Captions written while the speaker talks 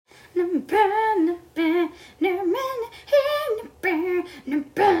Hey,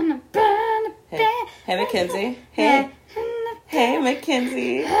 Mackenzie. Hey,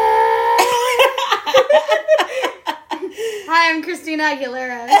 Mackenzie. Hi, I'm Christina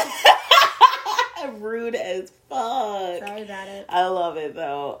Aguilera. Rude as fuck. Sorry about it. I love it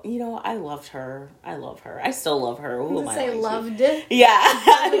though. You know, I loved her. I still love her. Who am I? Say loved. Yeah.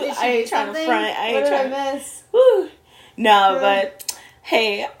 I ain't trying to front. What did I miss? Woo. No, but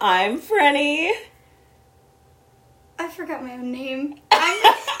hey, I'm Frenny. I forgot my own name.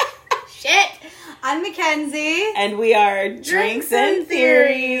 Shit. I'm Mackenzie. And we are Drinks and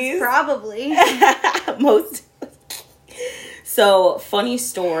Theories. Probably. Most. So, funny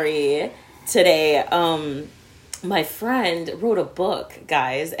story. Today, my friend wrote a book,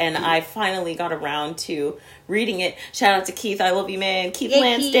 guys, and I finally got around to reading it. Shout out to Keith. I love you, man. Keith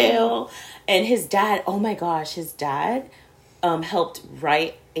Lansdale. And his dad, oh my gosh, his dad helped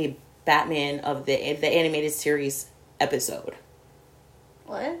write a Batman of the animated series episode.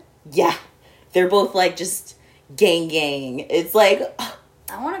 What? Yeah. They're both like just gang. It's like...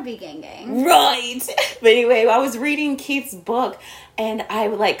 I want to be gang. Right. But anyway, I was reading Keith's book and I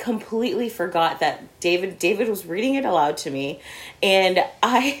like completely forgot that David was reading it aloud to me, and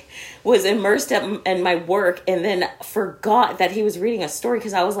I was immersed in my work and then forgot that he was reading a story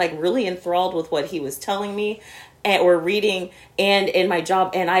because I was like really enthralled with what he was telling me or reading and in my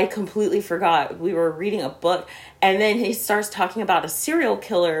job, and I completely forgot we were reading a book. And then he starts talking about a serial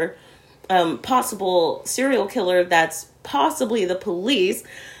killer, possible serial killer that's possibly the police,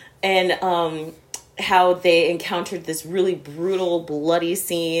 and how they encountered this really brutal, bloody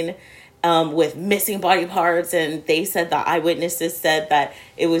scene with missing body parts, and they said the eyewitnesses said that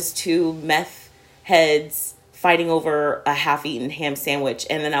it was two meth heads fighting over a half-eaten ham sandwich.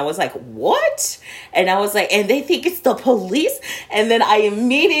 And then I was like, what? And I was like, and they think it's the police? And then I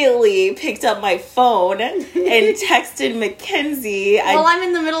immediately picked up my phone and texted Mackenzie. Well, I'm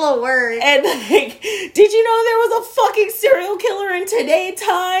in the middle of work. And like, did you know there was a fucking serial killer in Today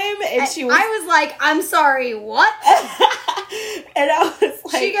Time? And I was like, I'm sorry, what? And I was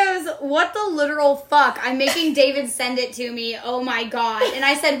like... She goes, what the literal fuck? I'm making David send it to me. Oh my God. And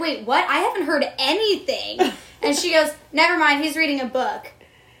I said, wait, what? I haven't heard anything. And she goes, never mind, he's reading a book.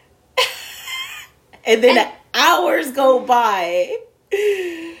 And then hours go by.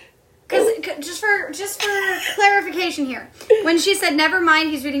 Because just for clarification here, when she said, never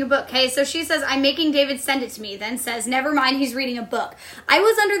mind, he's reading a book, okay, so she says, I'm making David send it to me, then says, never mind, he's reading a book. I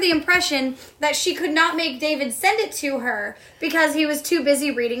was under the impression that she could not make David send it to her because he was too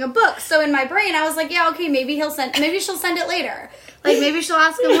busy reading a book. So in my brain, I was like, yeah, okay, maybe she'll send it later. Like, maybe she'll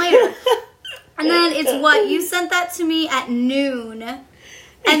ask him later. And then it's what? You sent that to me at noon.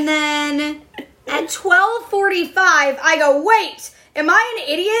 And then at 12:45, I go, wait, am I an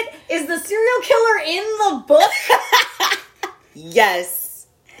idiot? Is the serial killer in the book? Yes.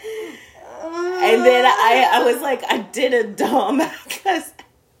 And then I was like, I did a dumb because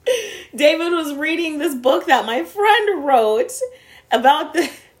David was reading this book that my friend wrote about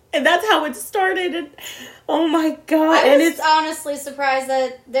and that's how it started. And oh my God. I was honestly surprised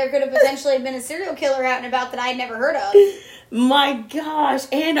that there could have potentially been a serial killer out and about that I'd never heard of. My gosh.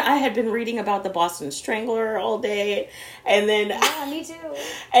 And I had been reading about the Boston Strangler all day. And then... Yeah, me too.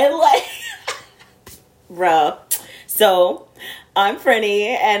 And like... Bruh. So, I'm Frenny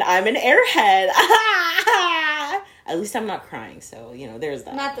and I'm an airhead. At least I'm not crying. So, you know, there's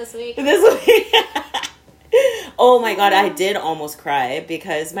that. Not this week. This week. Oh my God, I did almost cry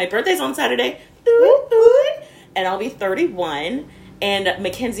because my birthday's on Saturday. And I'll be 31. And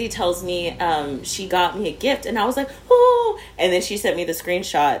Mackenzie tells me she got me a gift. And I was like, oh. And then she sent me the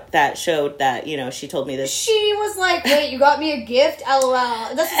screenshot that showed that, you know, she told me this. She was like, wait, you got me a gift?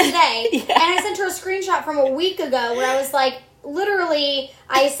 LOL. This is today. Yeah. And I sent her a screenshot from a week ago where I was like, literally,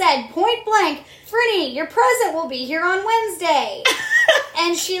 I said, point blank, Frenny, your present will be here on Wednesday.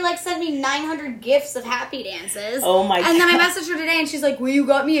 And she like sent me 900 gifts of happy dances. Oh my God. And then I messaged her today and she's like, well, you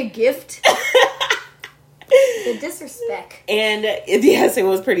got me a gift? The disrespect. And yes, it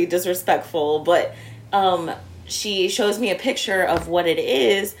was pretty disrespectful, but she shows me a picture of what it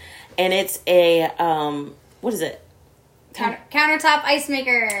is, and it's a what is it? Countertop ice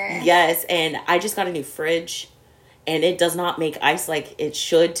maker. Yes, and I just got a new fridge, and it does not make ice like it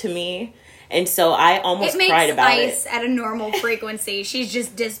should to me. And so I almost cried about it. It makes ice at a normal frequency. She's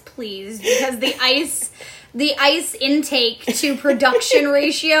just displeased because the ice intake to production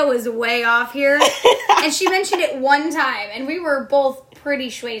ratio is way off here. And she mentioned it one time, and we were both pretty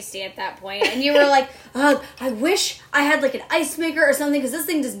schwasty at that point. And you were like, oh, I wish I had like an ice maker or something because this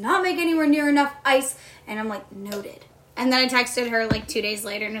thing does not make anywhere near enough ice. And I'm like, noted. And then I texted her like 2 days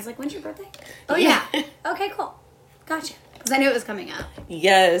later and I was like, when's your birthday? Oh, yeah. Okay, cool. Gotcha. Because I knew it was coming up.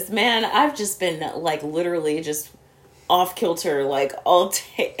 Yes, man. I've just been like literally just off kilter like all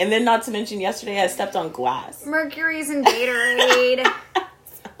day. And then not to mention yesterday I stepped on glass. Mercury's in Gatorade.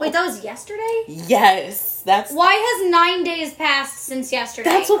 Wait, that was yesterday? Yes. Why has 9 days passed since yesterday?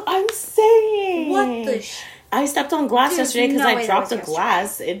 That's what I'm saying. What the I stepped on glass yesterday because I dropped a yesterday.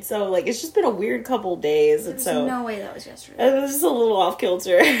 glass. And so, like, it's just been a weird couple days. There's so no way that was yesterday. it was just a little off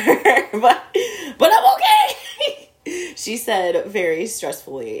kilter. but I'm okay. She said very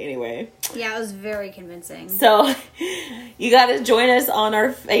stressfully anyway. Yeah, it was very convincing. So, you got to join us on our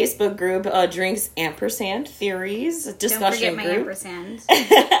Facebook group, Drinks Ampersand Theories discussion Don't forget my group. ampersand.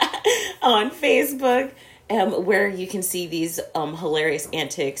 On Facebook. Where you can see these hilarious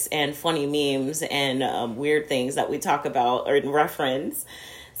antics and funny memes and weird things that we talk about or reference.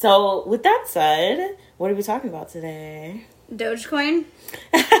 So, with that said, what are we talking about today? Dogecoin?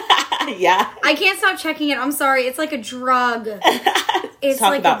 Yeah. I can't stop checking it. I'm sorry. It's like a drug. It's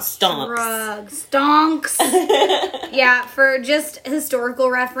Talk like about a stonks. drug. Stonks. Yeah, for just historical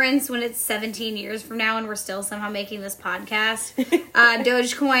reference, when it's 17 years from now and we're still somehow making this podcast,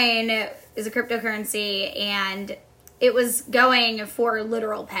 Dogecoin is a cryptocurrency, and it was going for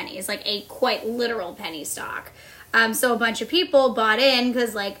literal pennies, like a quite literal penny stock. So a bunch of people bought in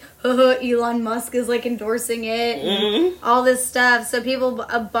because, like, Elon Musk is, like, endorsing it and all this stuff. So people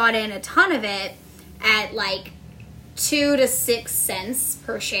bought in a ton of it at, like, 2 to 6 cents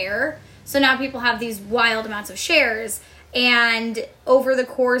per share. So now people have these wild amounts of shares. And over the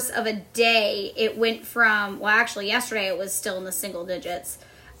course of a day, it went from, well, actually, yesterday it was still in the single digits.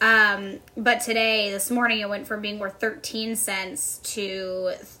 But today, this morning, it went from being worth 13 cents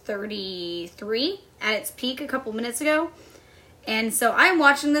to 33 at its peak a couple minutes ago. And so I'm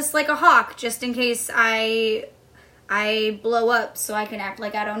watching this like a hawk, just in case I blow up so I can act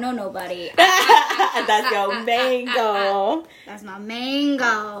like I don't know nobody. That's your mango. That's my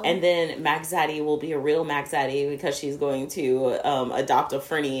mango. And then Mac Zaddy will be a real Mac Zaddy because she's going to adopt a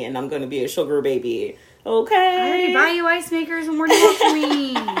Fernie and I'm going to be a sugar baby. Okay. I already buy you ice makers and more do you want from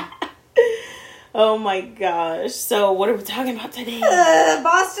me? Oh my gosh. So what are we talking about today?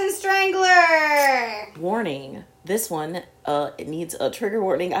 Boston Strangler. Warning. This one it needs a trigger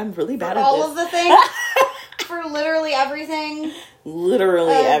warning. I'm really bad at All this. of the things. For literally everything.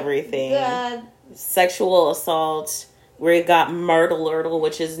 Literally everything. Sexual assault. We got murder,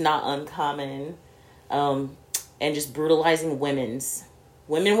 which is not uncommon. And just brutalizing women.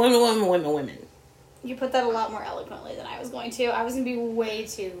 You put that a lot more eloquently than I was going to. I was going to be way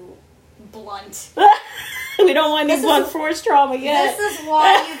too blunt. We don't want any blunt force trauma yet. This is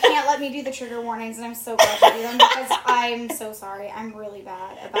why you can't let me do the trigger warnings, and I'm so glad you do them, because I'm so sorry. I'm really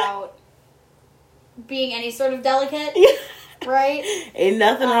bad about being any sort of delicate, right? Ain't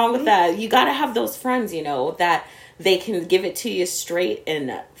nothing wrong with that. You gotta have those friends, you know, that they can give it to you straight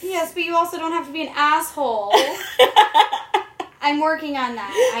and... Yes, but you also don't have to be an asshole. I'm working on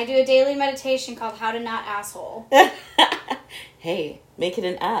that. I do a daily meditation called How to Not Asshole. Hey, make it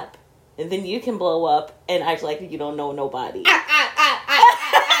an app. And then you can blow up and act like you don't know nobody.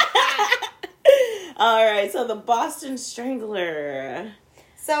 Alright, so the Boston Strangler.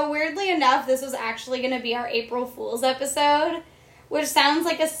 So weirdly enough, this was actually going to be our April Fool's episode, which sounds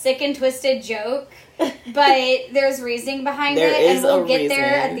like a sick and twisted joke, but there's reasoning behind it, and we'll get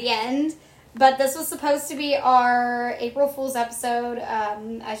there at the end. But this was supposed to be our April Fool's episode,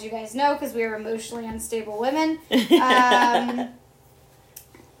 as you guys know, because we are emotionally unstable women.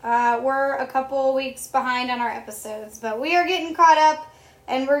 We're a couple weeks behind on our episodes, but we are getting caught up,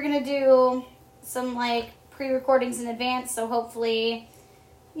 and we're going to do some, like, pre-recordings in advance, so hopefully,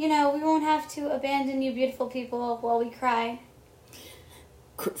 you know, we won't have to abandon you beautiful people while we cry.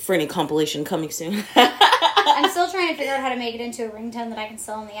 For any compilation coming soon. I'm still trying to figure out how to make it into a ringtone that I can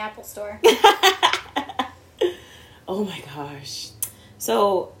sell in the Apple Store. Oh my gosh.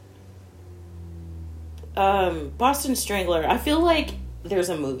 So, Boston Strangler, I feel like there's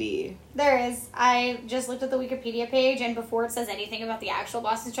a movie. There is. I just looked at the Wikipedia page, and before it says anything about the actual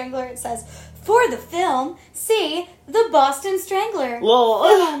Boston Strangler, it says, for the film, see The Boston Strangler.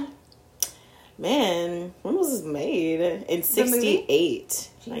 Well, man, when was this made? In 68.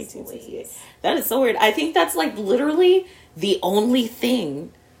 1968. That is so weird. I think that's like literally the only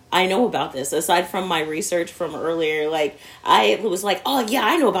thing I know about this, aside from my research from earlier. Like, I was like, oh yeah,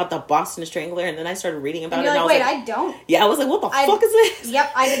 I know about the Boston Strangler, and then I started reading about it. Like, and wait, I don't. Yeah, I was like, what the fuck is this?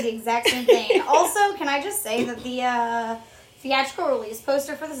 Yep, I did the exact same thing. Also, can I just say that the theatrical release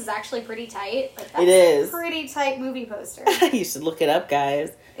poster for this is actually pretty tight. Like, that's it is a pretty tight movie poster. You should look it up,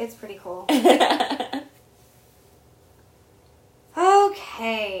 guys. It's pretty cool.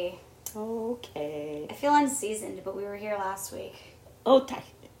 okay. Okay. I feel unseasoned, but we were here last week. Okay.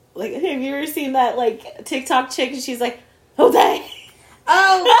 Like, have you ever seen that, like, TikTok chick and she's like, okay.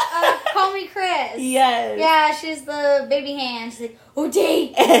 Oh, Call Me Chris. Yes. Yeah, she's the baby hand. She's like,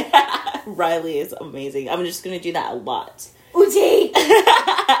 Udi. Riley is amazing. I'm just going to do that a lot. Udi.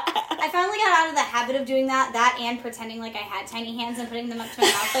 I finally got out of the habit of doing that and pretending like I had tiny hands and putting them up to my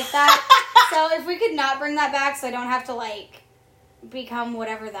mouth like that. So if we could not bring that back so I don't have to, like, become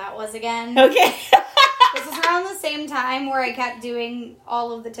whatever that was again. Okay. This was around the same time where I kept doing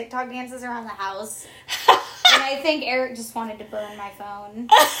all of the TikTok dances around the house. And I think Eric just wanted to burn my phone.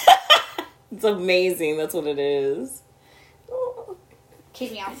 It's amazing. That's what it is.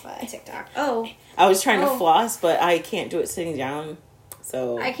 Keep me off TikTok. Oh. I was trying to floss, but I can't do it sitting down.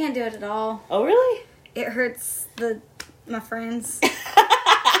 So I can't do it at all. Oh, really? It hurts my friends.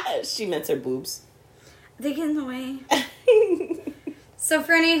 She meant her boobs. They get in the way. So,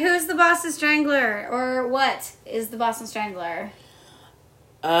 Franny, who's the Boston Strangler? Or what is the Boston Strangler?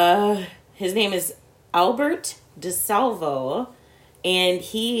 His name is Albert DeSalvo, and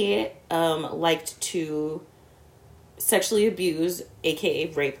he liked to sexually abuse, aka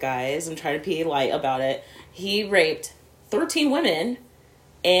rape guys. I'm trying to be light about it. He raped 13 women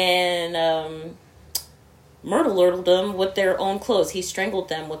and murdered them with their own clothes. He strangled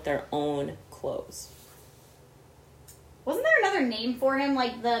them with their own clothes. Wasn't there another name for him,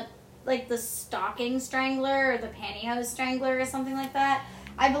 like the stocking strangler or the pantyhose strangler or something like that?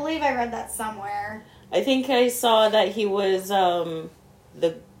 I believe I read that somewhere. I think I saw that he was the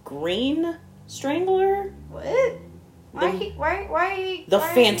green strangler. What? Why? The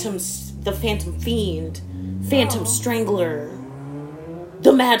phantom fiend, phantom strangler,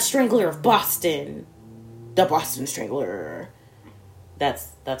 the mad strangler of Boston, the Boston Strangler. That's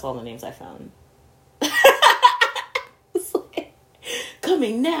all the names I found. It's like,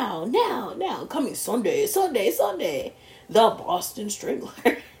 coming now, coming Sunday, the Boston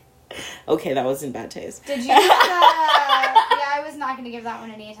Strangler. Okay, that was in bad taste. Did you know that? Yeah, I was not going to give that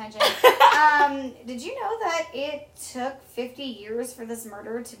one any attention. Did you know that it took 50 years for this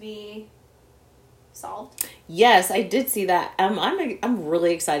murder to be solved? Yes, I did see that. I'm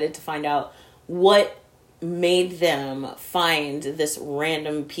really excited to find out what made them find this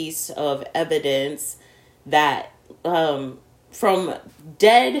random piece of evidence that from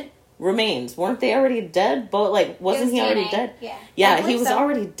dead remains. Weren't they already dead? But like, wasn't he DNA. already dead? Yeah. Yeah, he was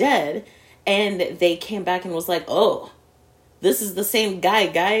already dead. And they came back and was like, oh, this is the same guy,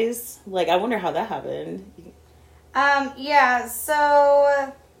 guys. Like, I wonder how that happened. Yeah,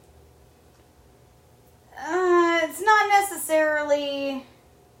 so it's not necessarily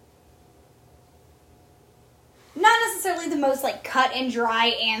the most like cut and dry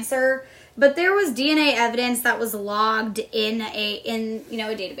answer, but there was DNA evidence that was logged in a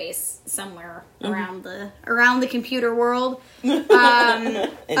database somewhere around the computer world In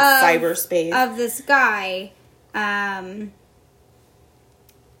cyberspace of this guy,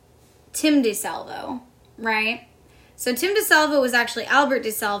 Tim DeSalvo, right? So Tim DeSalvo was actually Albert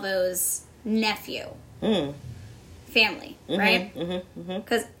DeSalvo's nephew. Family, right?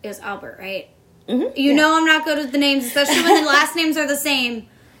 Because it was Albert, right? You know I'm not good with the names, especially when the last names are the same.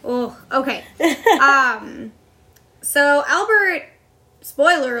 Oh, okay. So Albert,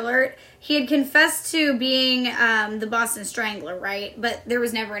 spoiler alert, he had confessed to being the Boston Strangler, right? But there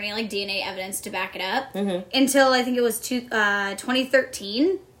was never any like DNA evidence to back it up until I think it was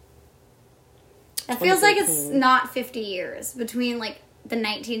 2013. It feels like it's not 50 years between like the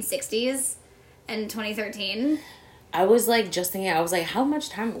 1960s and 2013. I was like, just thinking, I was like, how much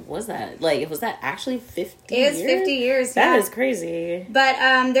time was that? Like, was that actually 50 years? It was 50 years, That is crazy.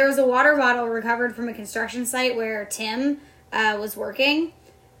 But there was a water bottle recovered from a construction site where Tim was working.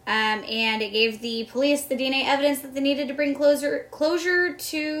 And it gave the police the DNA evidence that they needed to bring closure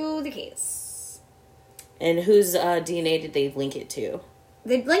to the case. And whose DNA did they link it to?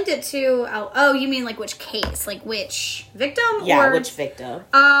 They linked it to... Oh, you mean like which case? Like which victim? Yeah, which victim?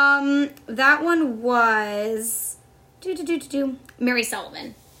 That one was... Mary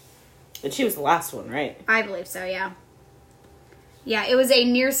Sullivan. But she was the last one, right? I believe so, yeah. Yeah, it was a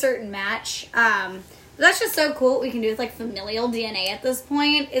near certain match. But that's just so cool what we can do with like familial DNA at this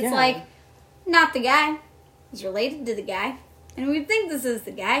point. It's like, not the guy. He's related to the guy. And we think this is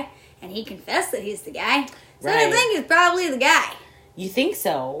the guy. And he confessed that he's the guy. So I think it's probably the guy. You think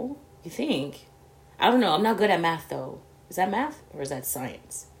so? You think? I don't know. I'm not good at math, though. Is that math? Or is that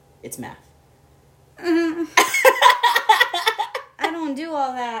science? It's math. I don't do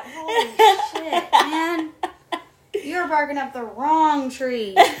all that. Holy shit, man. You're barking up the wrong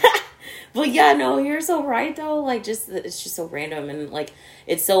tree. But yeah, no, you're so right though. Like, it's just so random, and like,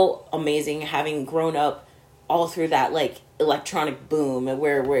 it's so amazing having grown up all through that like electronic boom, and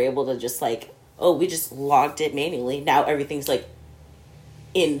where we're able to just like, oh, we just logged it manually. Now everything's like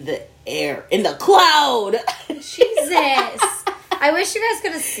in the air, in the cloud. Jesus. I wish you guys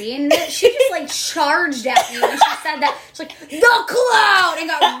could have seen it. She just like charged at me when she said that. She's like, the cloud! And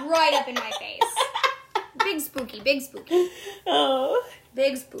got right up in my face. Big spooky, big spooky. Oh.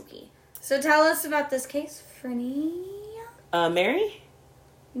 Big spooky. So tell us about this case, Franny. Mary?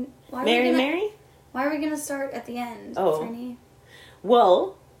 Mary? Why are we going to start at the end, Franny?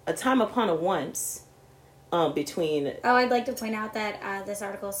 Well, a time upon a once, between... Oh, I'd like to point out that this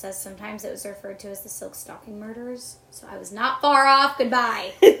article says sometimes it was referred to as the silk stocking murders. So I was not far off.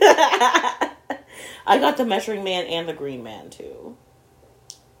 Goodbye. I got the measuring man and the green man, too.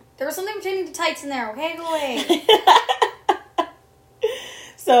 There was something pertaining to tights in there, okay? Go away.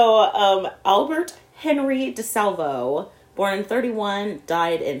 So, Albert Henry DeSalvo, born in 31,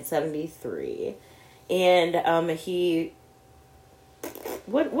 died in 73. And he...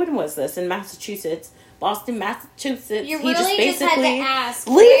 When was this? In Massachusetts. Boston, Massachusetts. You really just had to ask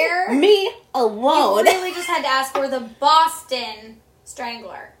leave me alone. You really just had to ask where the Boston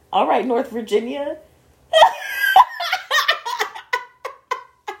Strangler. All right, North Virginia.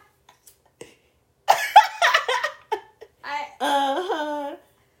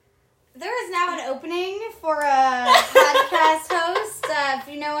 There is now an opening for a podcast host. If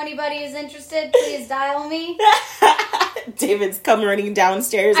you know anybody who's interested, please dial me. David's come running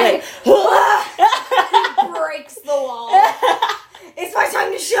downstairs like... breaks the wall. It's my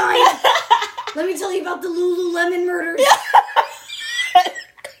time to shine. Let me tell you about the Lululemon murders.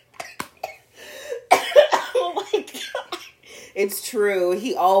 Oh my god. It's true.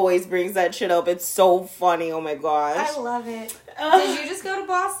 He always brings that shit up. It's so funny. Oh my gosh. I love it. Did you just go to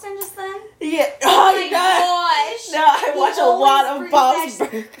Boston just then? Yeah. Oh my gosh. No, I watch a lot of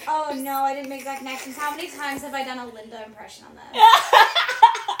Boston. Oh no, I didn't make that connection. How many times have I done a Linda impression on this?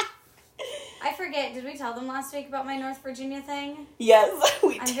 I forget. Did we tell them last week about my North Virginia thing? Yes,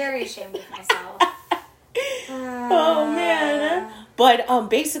 we did. I'm very ashamed of myself. Oh man. But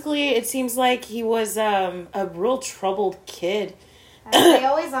basically it seems like he was a real troubled kid. They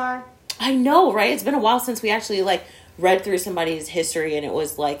always are. I know, right? It's been a while since we actually like read through somebody's history, and it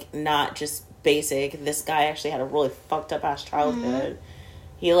was like not just basic. This guy actually had a really fucked up ass childhood. Mm-hmm.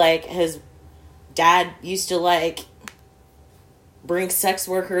 He like, his dad used to like bring sex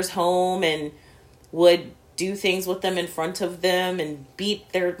workers home and would do things with them in front of them and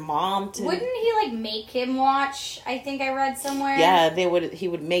beat their mom to... Wouldn't he like make him watch? I think I read somewhere. Yeah, he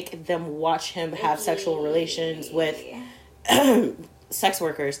would make them watch him have sexual relations with sex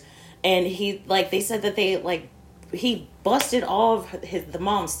workers. And he like, they said that they like, he busted all of the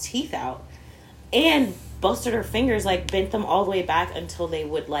mom's teeth out and busted her fingers, like bent them all the way back until they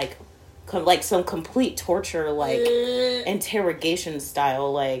would like some complete torture, like interrogation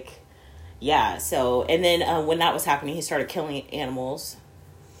style, like, yeah. So, and then when that was happening, he started killing animals,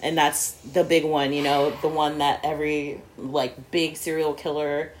 and that's the big one, you know, the one that every like big serial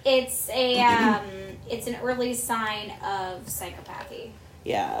killer. It's a it's an early sign of psychopathy.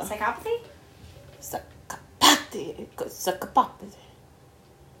 Yeah. Psychopathy. Psychopathy.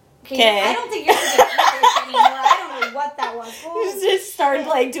 Okay. I don't think you're going to English anymore. I don't know what that was. You just started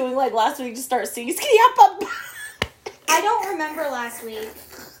like doing like last week. Just start singing. I don't remember last week.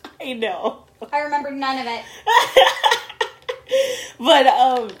 I know. I remember none of it. But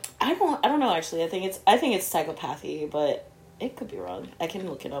I don't know actually. I think it's psychopathy, but it could be wrong. I can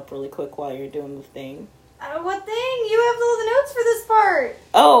look it up really quick while you're doing the thing. What thing? You have all the notes for this part.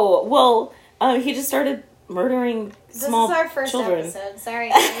 Oh well, he just started murdering small children. This is our first episode. Sorry,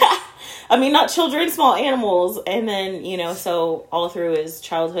 guys. I mean, not children, small animals. And then, you know, so all through his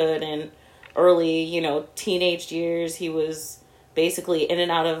childhood and early, you know, teenage years, he was basically in and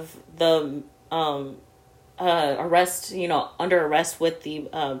out of the arrest, you know, under arrest with the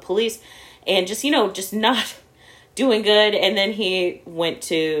police, and just, you know, just not doing good. And then he went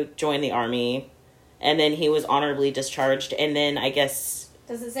to join the army, and then he was honorably discharged. And then I guess...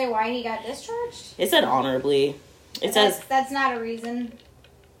 Does it say why he got discharged? It said honorably. It says... That's not a reason.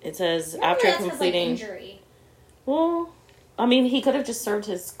 It says maybe after that's completing... Like injury. Well, I mean, he could have just served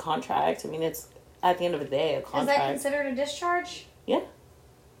his contract. I mean, it's at the end of the day a contract. Is that considered a discharge? Yeah.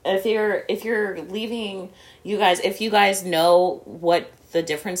 If you're leaving, if you guys know what the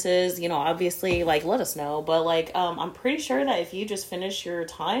difference is, you know, obviously, like, let us know. But like, I'm pretty sure that if you just finish your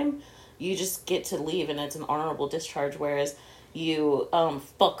time, you just get to leave, and it's an honorable discharge. Whereas you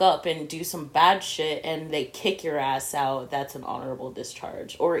fuck up and do some bad shit and they kick your ass out, that's an honorable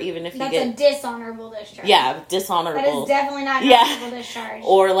discharge. Or even if that's a dishonorable discharge. Yeah, dishonorable. That is definitely not an honorable discharge.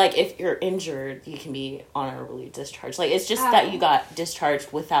 Or, like, if you're injured, you can be honorably discharged. Like, it's just that you got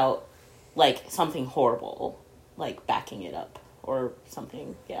discharged without, like, something horrible, like, backing it up or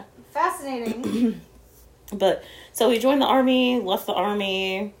something. Yeah. Fascinating. But, so he joined the Army, left the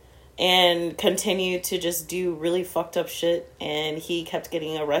Army, and continued to just do really fucked up shit, and he kept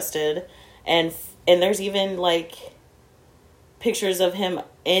getting arrested, and there's even, like, pictures of him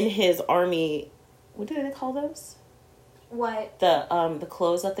in his Army, what do they call those? What? The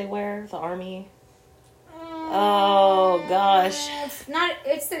clothes that they wear, the Army. Oh, gosh.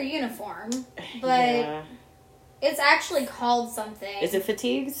 It's their uniform, but it's actually called something. Is it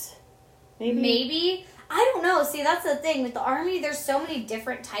fatigues? Maybe. I don't know. See, that's the thing. With the Army, there's so many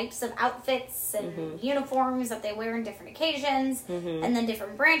different types of outfits and uniforms that they wear on different occasions. And then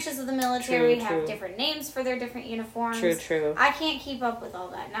different branches of the military have different names for their different uniforms. True. I can't keep up with all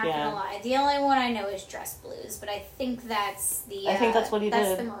that, not gonna lie. The only one I know is dress blues, but I think that's I think that's what he did.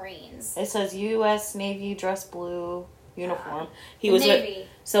 That's the Marines. It says U.S. Navy dress blue uniform. He the was Navy.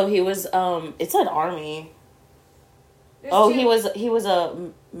 So he was, it said Army. He was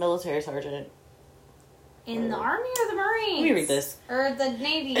a military sergeant. In the Army or the Marines? Let me read this. Or the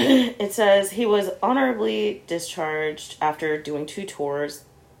Navy? It says he was honorably discharged after doing 2 tours.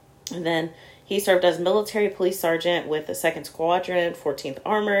 And then he served as military police sergeant with the 2nd Squadron, 14th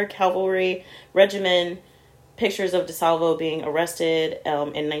Armored Cavalry Regiment. Pictures of DeSalvo being arrested in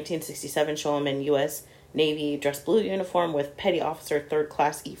 1967 show him in U.S. Navy dress blue uniform with Petty Officer 3rd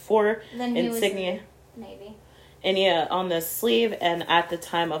Class E4 then insignia. Navy. And on the sleeve, and at the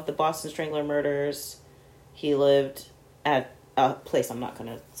time of the Boston Strangler murders, he lived at a place I'm not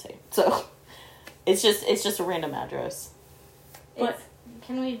gonna say. So it's just a random address.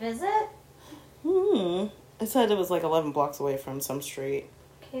 Can we visit? It said it was like 11 blocks away from some street.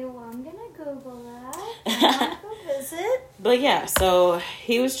 Okay, well, I'm gonna Google that. I'm gonna go visit. But yeah, so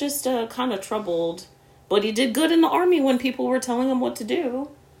he was just kind of troubled, but he did good in the Army when people were telling him what to do.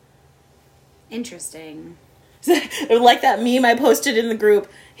 Interesting. Like that meme I posted in the group.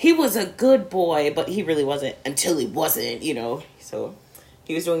 He was a good boy, but he really wasn't until he wasn't, So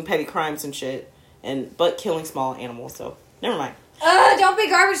he was doing petty crimes and shit, but killing small animals. So never mind. Don't be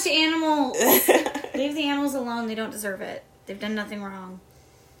garbage to animals. Leave the animals alone. They don't deserve it. They've done nothing wrong.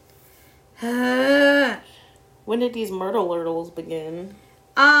 When did these murder-lurtles begin?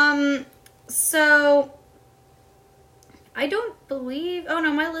 So I don't believe. Oh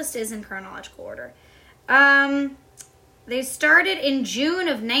no, my list is in chronological order. They started in June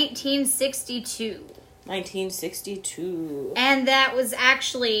of 1962. 1962. And that was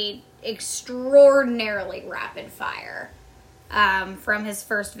actually extraordinarily rapid fire. From his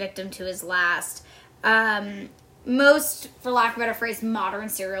first victim to his last. Most, for lack of a better phrase, modern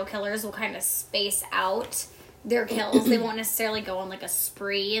serial killers will kind of space out their kills. They won't necessarily go on like a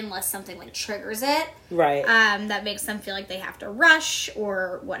spree unless something like triggers it. Right. That makes them feel like they have to rush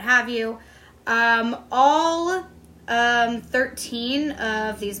or what have you. All 13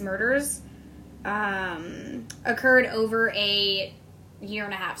 of these murders occurred over a 1.5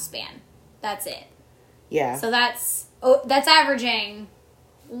 year span. That's it. Yeah. So that's averaging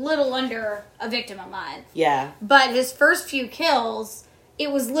little under a victim a month. Yeah. But his first few kills,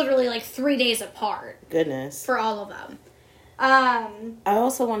 it was literally like 3 days apart. Goodness. For all of them. I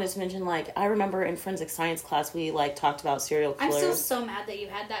also wanted to mention, I remember in forensic science class, we, talked about serial killers. I'm still so mad that you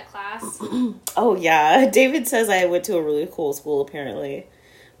had that class. Oh, yeah. David says I went to a really cool school, apparently.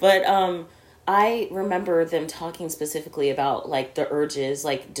 But, I remember them talking specifically about, the urges,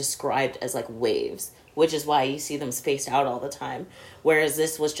 described as, waves. Which is why you see them spaced out all the time. Whereas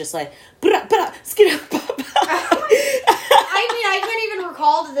this was just like, I couldn't even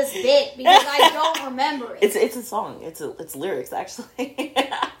recall to this bit because I don't remember it. It's a song. It's lyrics, actually. We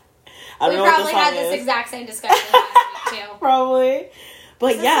probably had this exact same discussion last week, too. Probably.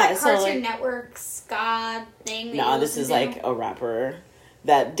 But yeah, so Cartoon Network ska thing. No, this is a rapper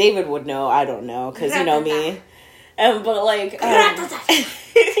that David would know. I don't know, because you know me.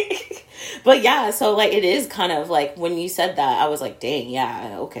 But yeah, so it is kind of when you said that, I was like, dang,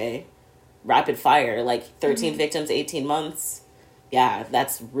 yeah, okay. Rapid fire, 13 victims, 18 months. Yeah,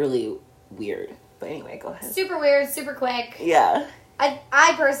 that's really weird. But anyway, go ahead. Super weird, super quick. Yeah.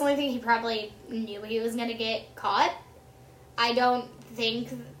 I personally think he probably knew he was going to get caught. I don't think...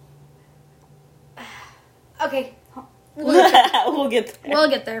 Okay. We'll get there. We'll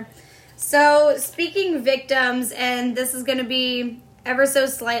get there. So, speaking victims, and this is going to be ever so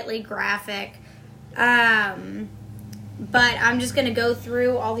slightly graphic. but I'm just going to go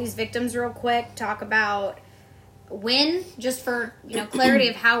through all these victims real quick, talk about when, just for clarity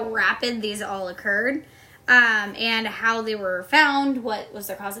of how rapid these all occurred, and how they were found, what was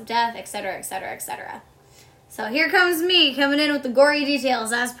their cause of death, etc., etc., etc. So here comes me coming in with the gory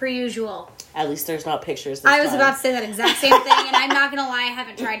details as per usual. At least there's not pictures. I was about to say that exact same thing, and I'm not going to lie, I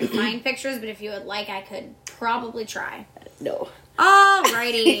haven't tried to find pictures, but if you would like, I could probably try. No.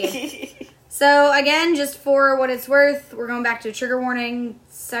 Alrighty. So, again, just for what it's worth, we're going back to a trigger warning,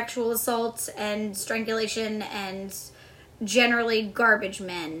 sexual assault, and strangulation, and generally garbage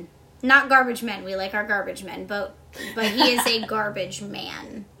men. Not garbage men, we like our garbage men, but he is a garbage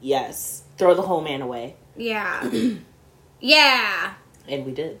man. Yes. Throw the whole man away. Yeah. Yeah. And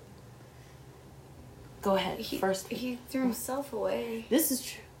we did. Go ahead. First. He threw himself away. This is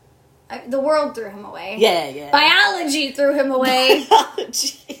true. The world threw him away. Yeah. Biology threw him away.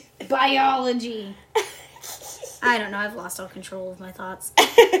 Biology. Biology. I don't know. I've lost all control of my thoughts.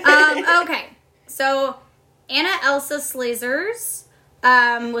 Okay. So, Anna Elsa Slazers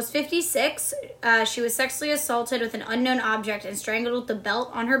was 56. She was sexually assaulted with an unknown object and strangled with the belt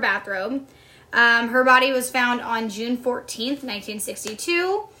on her bathrobe. Her body was found on June 14th,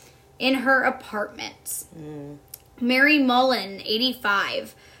 1962, in her apartment. Mary Mullen,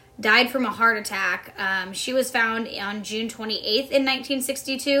 85, died from a heart attack. She was found on June 28th in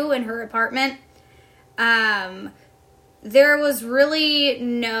 1962 in her apartment. There was really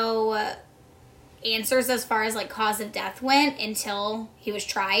no answers as far as cause of death went until he was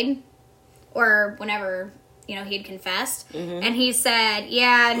tried, or whenever he had confessed. And he said,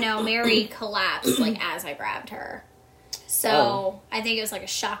 yeah, no, Mary collapsed as I grabbed her. So I think it was a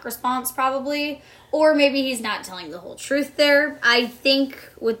shock response probably, or maybe he's not telling the whole truth there. I think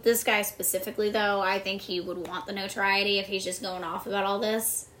with this guy specifically though, I think he would want the notoriety if he's just going off about all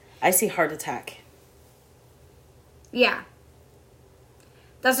this. I see heart attack. Yeah.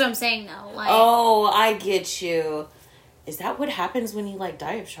 That's what I'm saying though. Oh, I get you. Is that what happens when you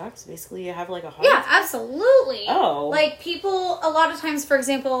die of shocks? Basically, you have a heart Yeah, attack? absolutely. Oh. People, a lot of times, for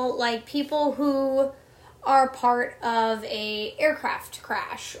example, people who are part of a aircraft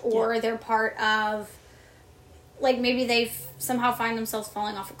crash, or they're part of, maybe they somehow find themselves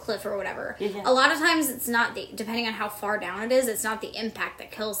falling off a cliff or whatever. Yeah. A lot of times it's not depending on how far down it is, it's not the impact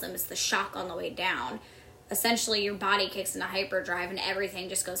that kills them, it's the shock on the way down. Essentially, your body kicks into hyperdrive and everything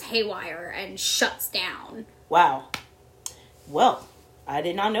just goes haywire and shuts down. Wow. Well, I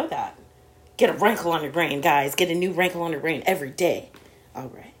did not know that. Get a wrinkle on your brain, guys. Get a new wrinkle on your brain every day. All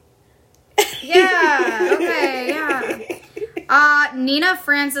right. Yeah, okay, yeah. Nina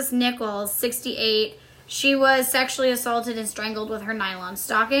Frances Nichols, 68. She was sexually assaulted and strangled with her nylon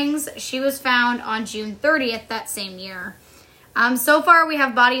stockings. She was found on June 30th that same year. So far, we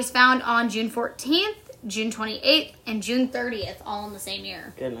have bodies found on June 14th, June 28th, and June 30th, all in the same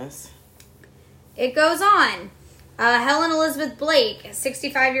year. Goodness. It goes on. Helen Elizabeth Blake,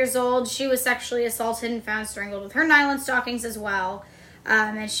 65 years old. She was sexually assaulted and found strangled with her nylon stockings as well.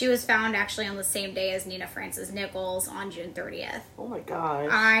 And she was found actually on the same day as Nina Frances Nichols on June 30th. Oh my gosh.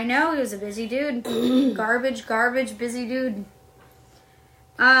 I know, he was a busy dude. Garbage, busy dude.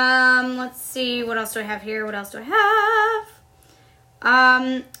 Let's see, what else do I have here?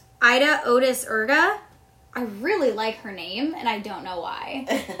 Ida Otis Urga. I really like her name, and I don't know why.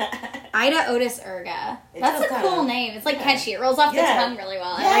 Ida Otis Urga. That's a cool name. It's catchy. It rolls off the tongue really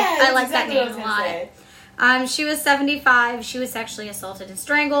well. I like that name a lot. She was 75. She was sexually assaulted and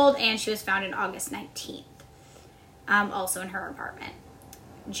strangled, and she was found on August 19th. Also in her apartment.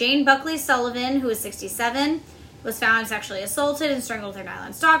 Jane Buckley Sullivan, who was 67, was found sexually assaulted and strangled with her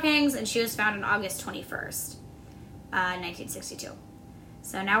nylon stockings, and she was found on August 21st, 1962.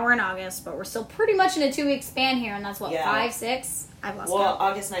 So now we're in August, but we're still pretty much in a 2-week span here, and that's 5, 6? I've lost count.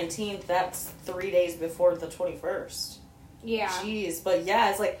 August 19th, that's 3 days before the 21st. Yeah. Jeez, but yeah,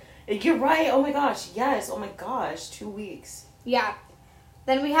 it's you're right. Oh my gosh, yes. Oh my gosh, 2 weeks. Yeah.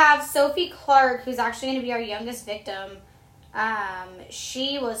 Then we have Sophie Clark, who's actually going to be our youngest victim.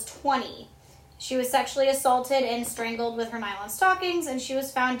 She was 20. She was sexually assaulted and strangled with her nylon stockings, and she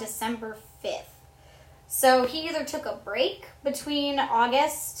was found December 5th. So he either took a break between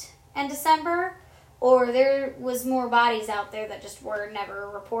August and December, or there was more bodies out there that just were never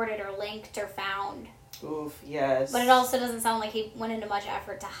reported or linked or found. Oof, yes. But it also doesn't sound like he went into much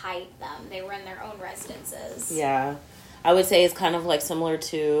effort to hide them. They were in their own residences. Yeah. I would say it's kind of similar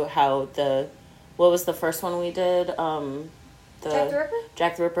to how what was the first one we did? Jack the Ripper?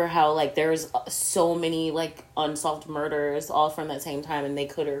 Jack the Ripper, how there's so many unsolved murders all from that same time, and they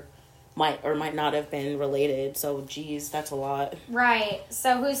could have might or might not have been related. So, geez, that's a lot. Right.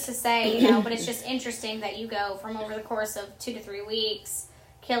 So who's to say, but it's just interesting that you go from over the course of 2 to 3 weeks,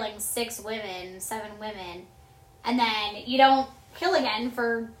 killing 7 women, and then you don't kill again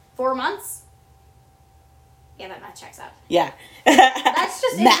for 4 months? Yeah, that math checks out. Yeah. That's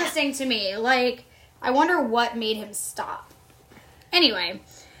just interesting to me. Like, I wonder what made him stop. Anyway.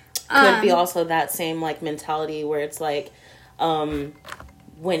 Could be also that same, like, mentality where it's like,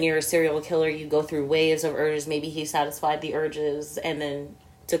 when you're a serial killer, you go through waves of urges. Maybe he satisfied the urges and then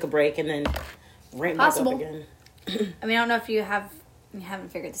took a break and then ran back up again. I mean, I don't know if you haven't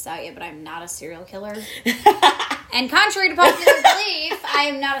figured this out yet, but I'm not a serial killer. And contrary to popular belief, I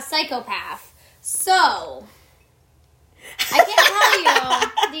am not a psychopath. So, I can't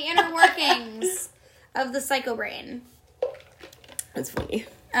tell you the inner workings of the psycho brain. That's funny.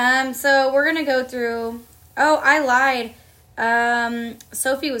 So we're gonna go through. Oh, I lied.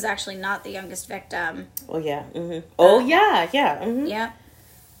 Sophie was actually not the youngest victim. Oh yeah. Mm-hmm. Oh yeah. Yeah. Mm-hmm.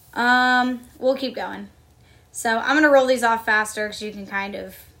 Yeah. We'll keep going. So I'm gonna roll these off faster because you can kind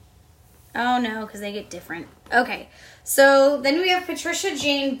of. Oh no, because they get different. Okay. So then we have Patricia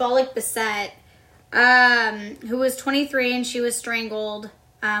Jane Bullock Bissett, who was 23 and she was strangled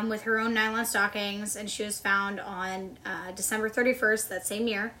with her own nylon stockings, and she was found on December 31st that same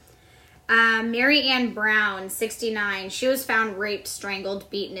year. Mary Ann Brown, 69, she was found raped, strangled,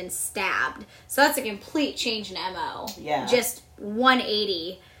 beaten, and stabbed. So that's a complete change in MO. Yeah. Just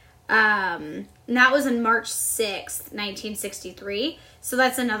 180. And that was on March 6th, 1963. So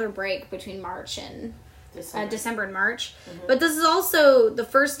that's another break between March and December and March. Mm-hmm. But this is also the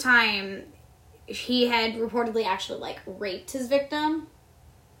first time he had reportedly actually, like, raped his victim.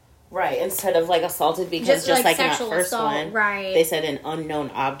 Right, instead of, like, assaulted, because just like in that first assault, one, right. They said an unknown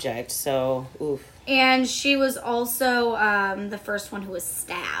object, so, oof. And she was also the first one who was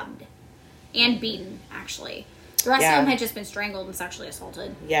stabbed and beaten, actually. The rest of them had just been strangled and sexually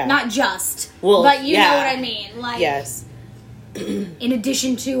assaulted. Yeah. Not just, but you know what I mean. Like, yes. In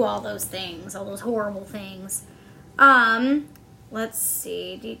addition to all those things, all those horrible things. Let's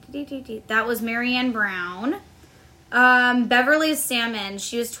see. That was Mary Ann Brown. Beverly Salmon,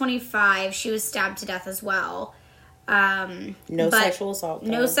 she was 25. She was stabbed to death as well. No sexual assault.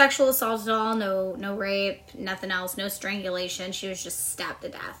 No sexual assault at all. No rape. Nothing else. No strangulation. She was just stabbed to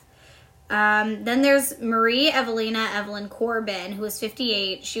death. Then there's Marie Evelina Evelyn Corbin, who was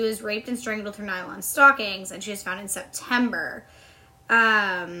 58. She was raped and strangled with her nylon stockings, and she was found in September.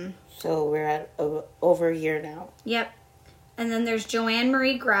 So we're at over a year now. Yep. And then there's Joanne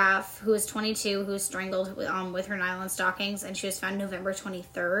Marie Graff, who was 22, who was strangled with her nylon stockings, and she was found November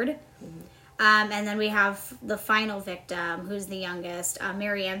 23rd. Mm-hmm. And then we have the final victim, who's the youngest,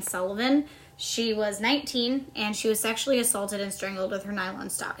 Mary Ann Sullivan. She was 19, and she was sexually assaulted and strangled with her nylon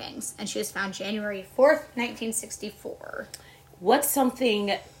stockings, and she was found January 4th, 1964. What's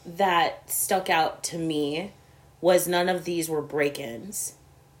something that stuck out to me was none of these were break-ins.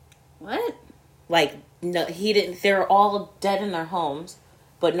 What? Like, no, he didn't. They're all dead in their homes,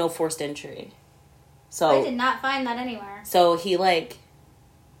 but no forced entry. So I did not find that anywhere. So he, like,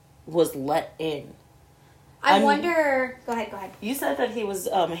 was let in. I wonder. Go ahead. You said that he was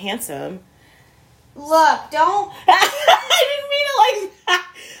handsome. Look, don't. I didn't mean it like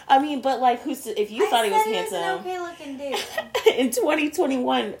that. I mean, but like, if you thought he was handsome, an okay looking dude. In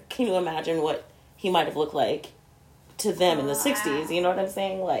 2021, can you imagine what he might have looked like to them in the 60s? You know what I'm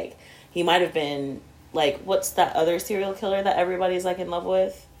saying? Like, he might have been like, what's that other serial killer that everybody's like in love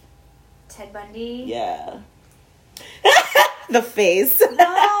with? Ted Bundy. Yeah. The face.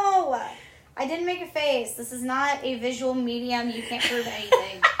 No, I didn't make a face. This is not a visual medium. You can't prove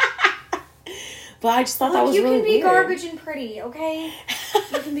anything. But I just thought that was really weird. You can be garbage and pretty, okay?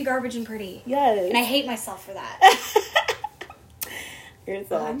 You can be garbage and pretty. Yes. And I hate myself for that. You're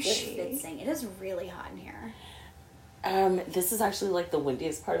so I'm schwitzing. It is really hot in here. This is actually like the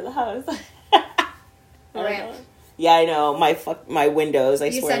windiest part of the house. Rip. Yeah, I know. My windows,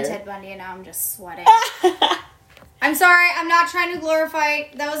 I swear. You said Ted Bundy and now I'm just sweating. I'm sorry. I'm not trying to glorify.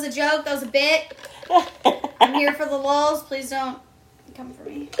 That was a joke. That was a bit. I'm here for the lulz. Please don't come for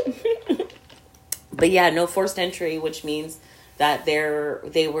me. But yeah, no forced entry, which means that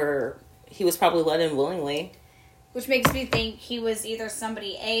he was probably let in willingly. Which makes me think he was either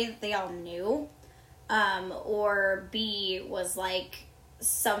somebody, A, they all knew, or B, was like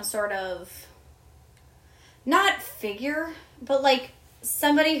some sort of, not figure, but like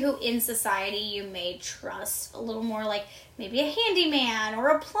somebody who in society you may trust a little more, like maybe a handyman or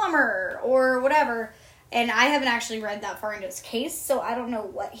a plumber or whatever. And I haven't actually read that far into his case, so I don't know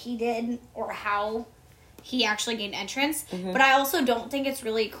what he did or how he actually gained entrance. Mm-hmm. But I also don't think it's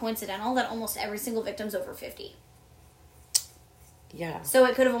really coincidental that almost every single victim's over 50. Yeah. So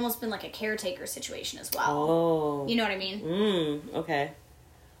it could have almost been like a caretaker situation as well. Oh. You know what I mean? Okay.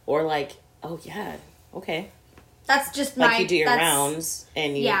 Or like, oh yeah, okay. That's just like you do your rounds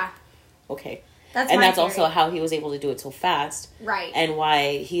and you... Yeah. Okay. That's theory. Also how he was able to do it so fast. Right. And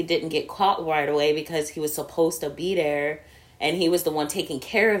why he didn't get caught right away, because he was supposed to be there and he was the one taking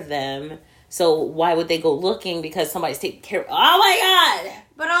care of them. So why would they go looking because somebody's taking care of... Oh my God!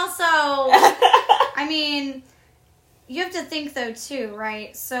 But also, I mean, you have to think though too,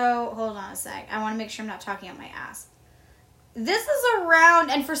 right? So, hold on a sec. I want to make sure I'm not talking out my ass. This is around,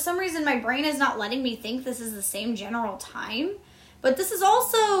 and for some reason my brain is not letting me think this is the same general time. But this is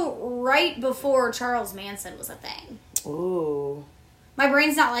also right before Charles Manson was a thing. Ooh. My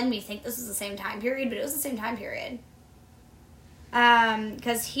brain's not letting me think this was the same time period, but it was the same time period.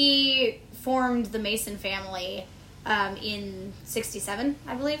 Because he formed the Mason family in 67,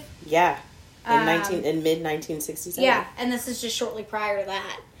 I believe. Yeah. In mid-1967. Yeah, and this is just shortly prior to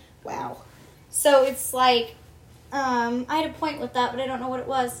that. Wow. So it's like, I had a point with that, but I don't know what it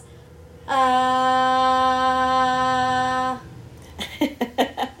was.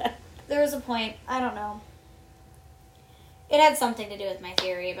 There was a point. I don't know. It had something to do with my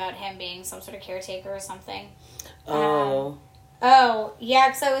theory about him being some sort of caretaker or something. Oh. Yeah,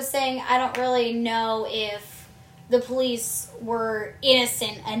 because I was saying I don't really know if the police were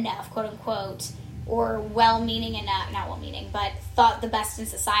innocent enough, quote unquote, or well-meaning enough, not well-meaning, but thought the best in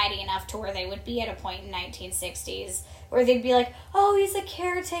society enough to where they would be at a point in 1960s where they'd be like, oh, he's a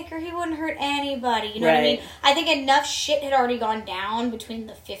caretaker, he wouldn't hurt anybody, you know what I mean? I think enough shit had already gone down between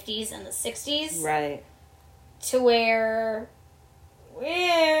the 50s and the 60s. Right. To where,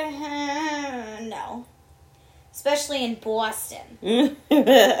 no. Especially in Boston. You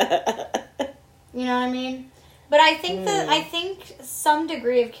know what I mean? But I think I think some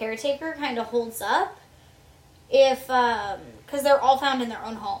degree of caretaker kind of holds up if, because they're all found in their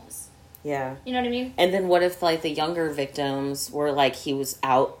own homes. Yeah. You know what I mean? And then what if, like, the younger victims were, like, he was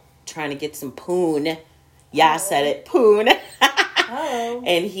out trying to get some poon. Yeah, I said it. Poon. Oh.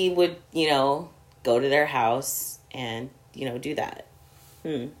 And he would, you know, go to their house and, you know, do that.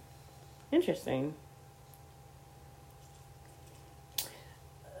 Interesting.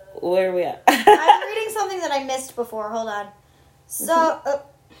 Where are we at? I'm reading something that I missed before. Hold on. So,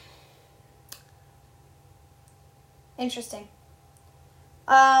 interesting.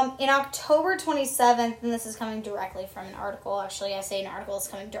 In October 27th, and this is coming directly from an article. Actually, I say an article is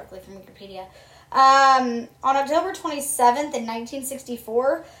coming directly from Wikipedia. On October 27th in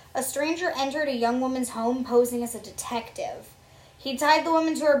 1964, a stranger entered a young woman's home posing as a detective. He tied the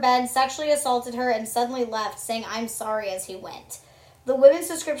woman to her bed, sexually assaulted her, and suddenly left, saying, "I'm sorry," as he went. The woman's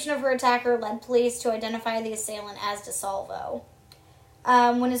description of her attacker led police to identify the assailant as DeSalvo.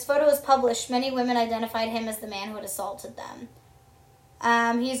 When his photo was published, many women identified him as the man who had assaulted them.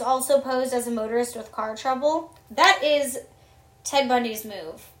 He's also posed as a motorist with car trouble. That is Ted Bundy's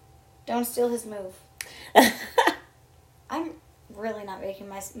move. Don't steal his move. I'm really not making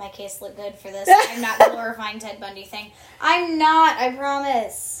my case look good for this. I'm not glorifying Ted Bundy thing. I'm not, I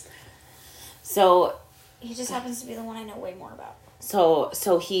promise. So... He just happens to be the one I know way more about.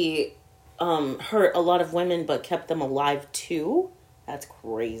 So he hurt a lot of women but kept them alive too? That's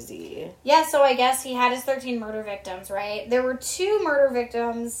crazy. Yeah, so I guess he had his 13 murder victims, right? There were 2 murder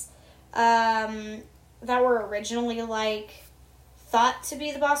victims that were originally, like, thought to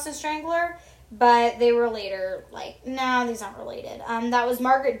be the Boston Strangler, but they were later, like, no, these aren't related. That was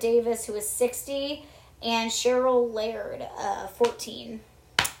Margaret Davis, who was 60, and Cheryl Laird, 14.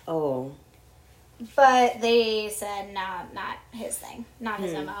 Oh. But they said, nah, not his thing. Not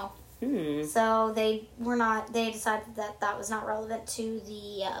his MO. So they decided that was not relevant to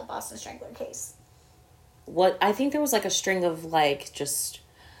the Boston Strangler case. I think there was, like, a string of, like, just...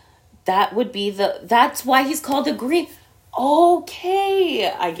 That's why he's called the Green... Okay,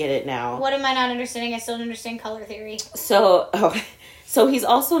 I get it now. What am I not understanding? I still don't understand color theory. So he's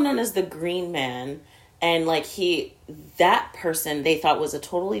also known as the Green Man. And, like, that person they thought was a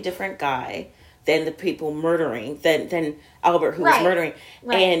totally different guy than the people murdering, than Albert who was murdering.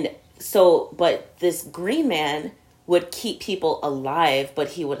 Right. And but this Green Man would keep people alive, but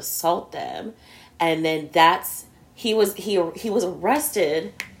he would assault them. And then he was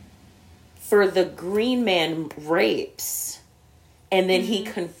arrested for the Green Man rapes. And then he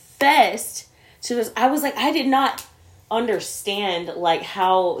confessed to this. I was like, I did not understand, like,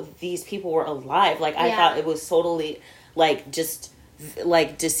 how these people were alive. Like, I thought it was totally, like, just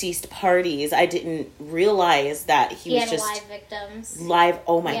like deceased parties. I didn't realize that he was had just live victims. Live.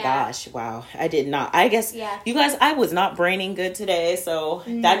 Oh my gosh! Wow, I did not. I guess you guys, I was not braining good today, so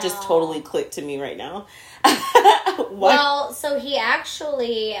that just totally clicked to me right now. Well, so he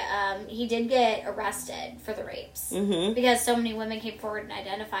actually he did get arrested for the rapes because so many women came forward and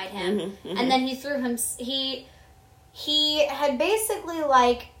identified him, and then he threw him. He had basically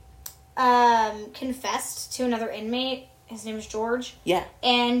like confessed to another inmate. His name is George. Yeah.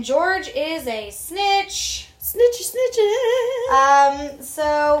 And George is a snitch. Snitchy.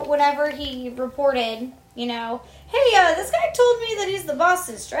 So whenever he reported, you know, hey, this guy told me that he's the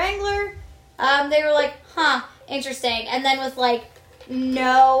Boston Strangler, they were like, huh, interesting. And then with, like,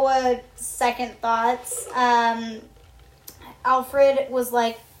 no second thoughts, Alfred was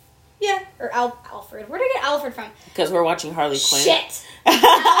like, yeah, or Alfred. Where did I get Alfred from? Because we're watching Harley Quinn. Shit.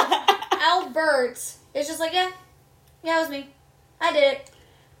 Albert is just like, yeah, it was me. I did it.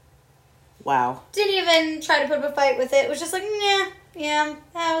 Wow. Didn't even try to put up a fight with it. It was just like, yeah,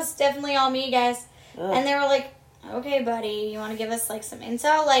 that was definitely all me, guys. Ugh. And they were like, okay, buddy, you want to give us, like, some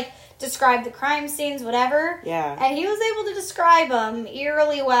intel? Like, describe the crime scenes, whatever. Yeah. And he was able to describe them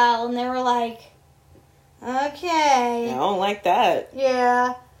eerily well, and they were like, okay. I don't like that.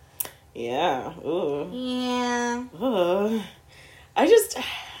 Yeah. Yeah. Ooh. Yeah. I just...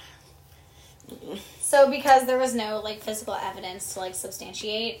 So because there was no, like, physical evidence to, like,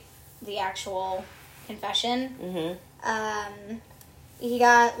 substantiate the actual confession, he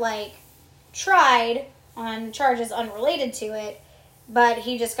got, like, tried on charges unrelated to it, but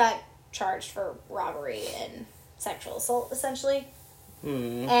he just got charged for robbery and sexual assault, essentially.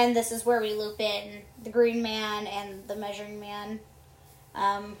 And this is where we loop in the Green Man and the Measuring Man,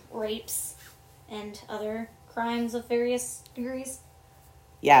 rapes and other crimes of various degrees.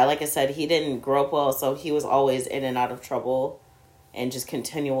 Yeah, like I said, he didn't grow up well, so he was always in and out of trouble and just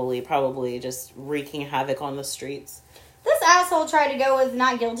continually probably just wreaking havoc on the streets. This asshole tried to go with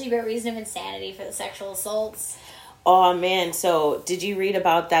not guilty but reason of insanity for the sexual assaults. Oh, man. So, did you read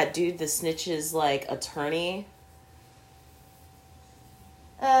about that dude, the snitch's, like, attorney?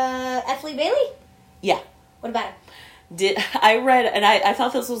 F. Lee Bailey? Yeah. What about him? I read, and I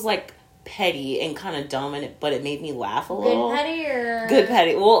thought this was, like, petty and kind of dumb, but it made me laugh a little. Good petty or... Good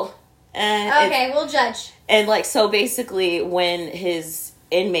petty. Well, okay, we'll judge. And, like, so basically, when his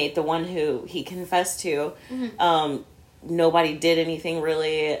inmate, the one who he confessed to, nobody did anything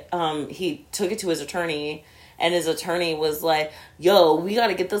really, he took it to his attorney, and his attorney was like, yo, we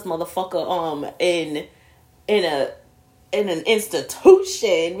gotta get this motherfucker, in an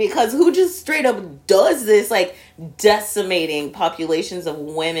institution, because who just straight up does this, like, decimating populations of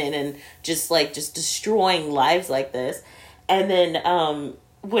women and just destroying lives like this. And then,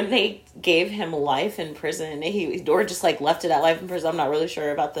 when they gave him life in prison, or just, like, left it at life in prison, I'm not really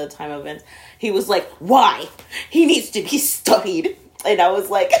sure about the time of events, he was like, why? He needs to be studied. And I was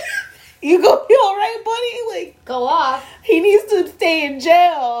like, you all right, buddy? Like, go off. He needs to stay in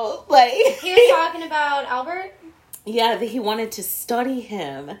jail. Like, he was talking about Albert? Yeah, that he wanted to study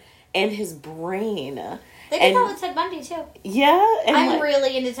him and his brain. They did that with Ted Bundy, too. Yeah? And I'm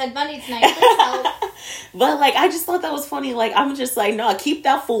really into Ted Bundy tonight. Please help. But, like, I just thought that was funny. Like, I'm just like, no, keep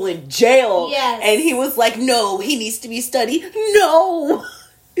that fool in jail. Yes. And he was like, no, he needs to be studied. No!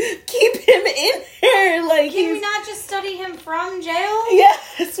 Keep him in here. Like, can we not just study him from jail?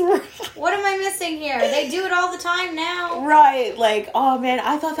 Yes, right. What am I missing here? They do it all the time now. Right. Like, oh, man,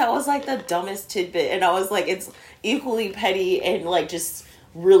 I thought that was, like, the dumbest tidbit. And I was like, it's equally petty and, like, just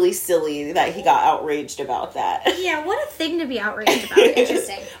really silly that he got outraged about that. Yeah, what a thing to be outraged about.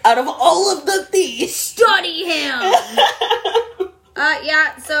 Interesting. Out of all of the thieves, study him.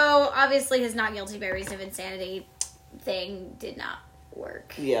 Yeah, so obviously his not guilty by reason of insanity thing did not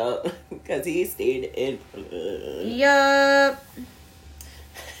work. Yeah, because he stayed in. Yup.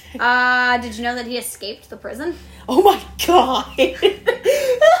 Did you know that he escaped the prison? Oh my god.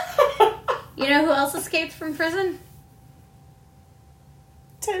 You know who else escaped from prison?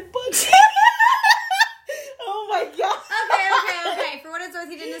 Ted Bundy. Oh my god. Okay. For what it's worth,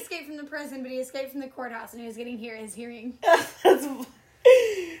 he didn't escape from the prison, but he escaped from the courthouse and he was getting his hearing. So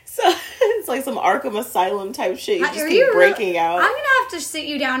it's like some Arkham Asylum type shit. You just keep breaking out. I'm gonna have to sit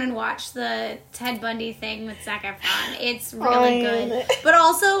you down and watch the Ted Bundy thing with Zac Efron. It's really good. But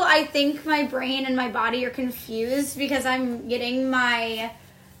also, I think my brain and my body are confused because I'm getting my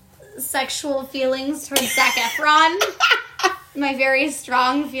sexual feelings towards Zac Efron. My very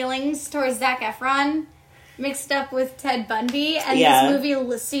strong feelings towards Zac Efron mixed up with Ted Bundy, and Yeah. this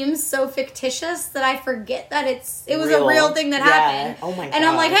movie seems so fictitious that I forget that it was a real thing that happened. Oh my god! And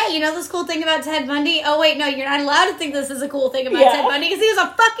I'm like, hey, you know this cool thing about Ted Bundy? Oh wait, no, you're not allowed to think this is a cool thing about Ted Bundy because he was a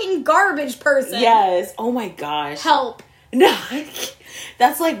fucking garbage person. Yes. Oh my gosh. Help. No.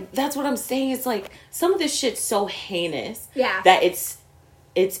 That's what I'm saying. It's like some of this shit's so heinous. Yeah. That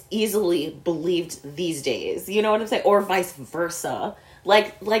it's easily believed these days. You know what I'm saying? Or vice versa.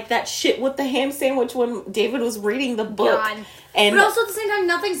 Like that shit with the ham sandwich when David was reading the book. God. And but also at the same time,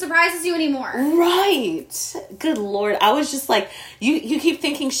 nothing surprises you anymore. Right. Good Lord. I was just like, you keep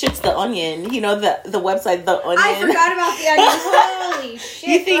thinking shit's The Onion. You know, the website The Onion. I forgot about The Onion. Holy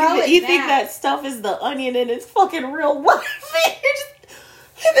shit. You think that stuff is The Onion and it's fucking real life. You're just,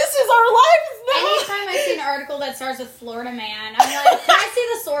 this is our life. Anytime I see an article that starts with Florida Man, I'm like, can I see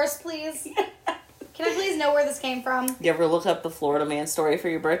the source, please? Can I please know where this came from? You ever look up the Florida Man story for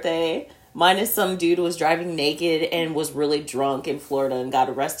your birthday? Mine is some dude who was driving naked and was really drunk in Florida and got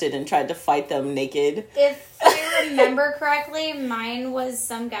arrested and tried to fight them naked. If I remember correctly, mine was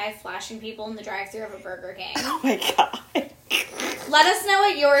some guy flashing people in the drive-thru of a Burger King. Oh my god. Let us know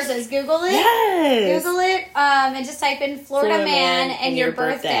what yours is. Google it. Yes. Google it and just type in Florida Man and your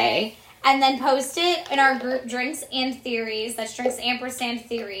birthday. And then post it in our group Drinks and Theories. That's Drinks Ampersand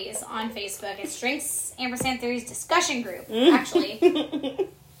Theories on Facebook. It's Drinks Ampersand Theories discussion group, actually.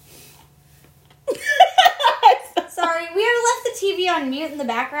 Sorry, we have left the TV on mute in the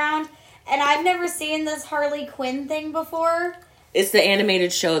background, and I've never seen this Harley Quinn thing before. It's the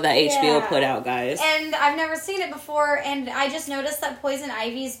animated show that HBO put out, guys. And I've never seen it before, and I just noticed that Poison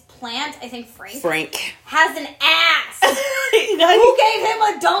Ivy's plant, I think Frank, has an ass. Who gave him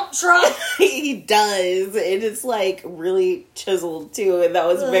a dump truck? He does. And it's like really chiseled too, and that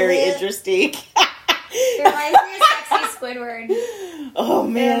was very interesting. It reminds me of Sexy Squidward. Oh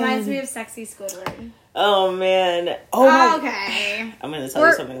man. It reminds me of Sexy Squidward. Oh man. Oh my. Okay. I'm gonna tell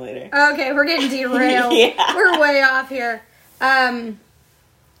you something later. Okay, we're getting derailed. Yeah. We're way off here.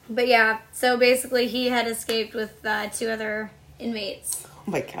 But yeah, so basically he had escaped with 2 other inmates.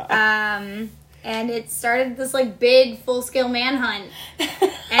 Oh my god. And it started this like big full-scale manhunt.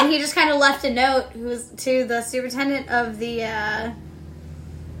 And he just kind of left a note to the superintendent of the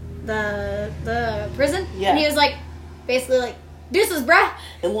prison. Yeah. And he was like, basically like, deuces, bruh.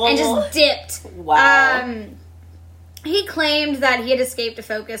 And just dipped. Wow. He claimed that he had escaped to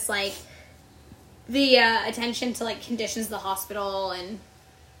focus like the attention to like conditions of the hospital and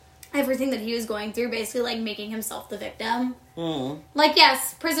everything that he was going through, basically like making himself the victim. Like,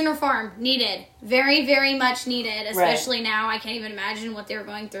 yes, prison reform needed, very, very much needed, especially now. I can't even imagine what they were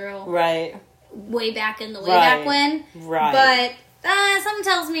going through way back in the way back when. But something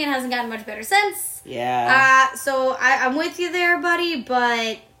tells me it hasn't gotten much better since. So I'm with you there, buddy,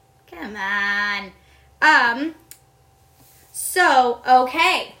 but come on. So,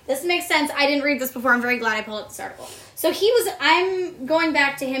 okay, this makes sense. I didn't read this before. I'm very glad I pulled up this article. So I'm going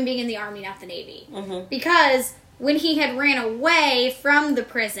back to him being in the Army, not the Navy. Because when he had ran away from the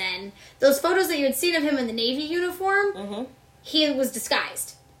prison, those photos that you had seen of him in the Navy uniform, he was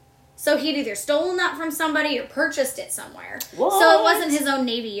disguised. So he'd either stolen that from somebody or purchased it somewhere. What? So it wasn't his own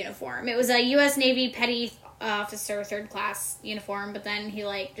Navy uniform. It was a U.S. Navy petty officer, 3rd class uniform, but then he,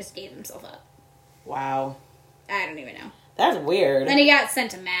 like, just gave himself up. Wow. I don't even know. That's weird. Then he got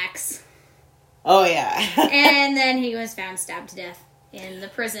sent to Max. Oh, yeah. And then he was found stabbed to death in the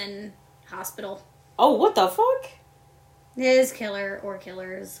prison hospital. Oh, what the fuck? His killer or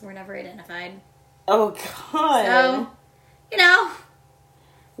killers were never identified. Oh, God. So, you know.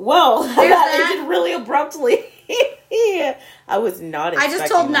 Well, that ended really abruptly. I was not expecting I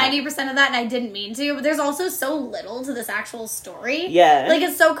just told that. 90% of that and I didn't mean to, but there's also so little to this actual story. Yeah. Like,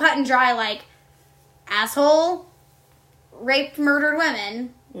 it's so cut and dry, like, asshole raped, murdered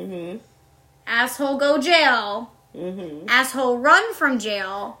women. Asshole go jail. Asshole run from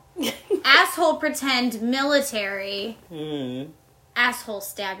jail. Asshole pretend military. Asshole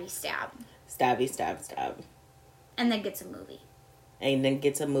stabby stab. Stabby stab stab. And then gets a movie. And then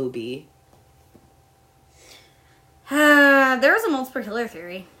gets a movie. There was a multiple killer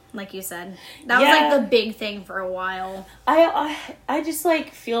theory, like you said. That was like the big thing for a while. I just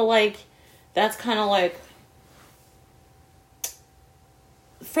like feel like that's kind of like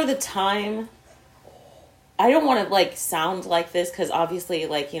for the time. I don't want to like sound like this because obviously,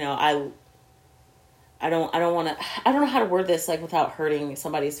 like, you know, I don't want to. I don't know how to word this like without hurting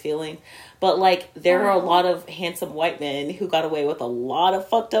somebody's feeling, but like there are a lot of handsome white men who got away with a lot of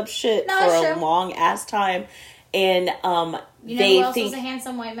fucked up shit for a long ass time, and you know they who else think was a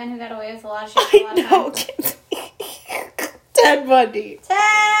handsome white man who got away with a lot of shit for a lot of time? Ted Bundy.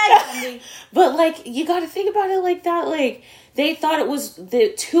 Ted Bundy. But, like, you got to think about it like that. Like, they thought it was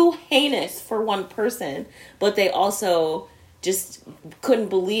too heinous for one person, but they also just couldn't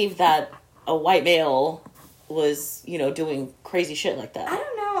believe that a white male was, you know, doing crazy shit like that. I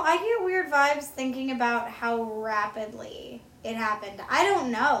don't know. I get weird vibes thinking about how rapidly it happened. I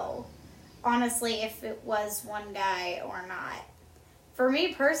don't know, honestly, if it was one guy or not. For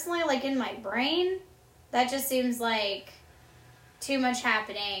me personally, like, in my brain, that just seems like too much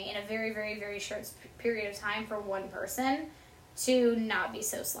happening in a very, very, very short period of time for one person to not be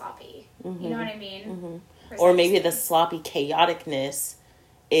so sloppy. Mm-hmm. You know what I mean? Mm-hmm. Or maybe the sloppy chaoticness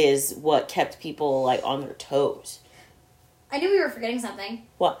is what kept people, like, on their toes. I knew we were forgetting something.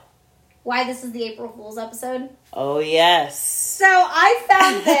 What? Why this is the April Fool's episode. Oh, yes. So I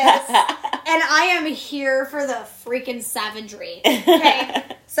found this, and I am here for the freaking savagery. Okay?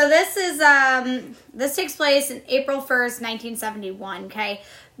 So this is, this takes place in April 1st, 1971, okay?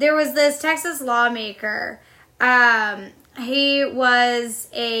 There was this Texas lawmaker. He was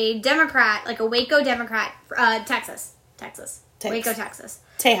a Democrat, like a Waco Democrat, Texas. Waco, Texas.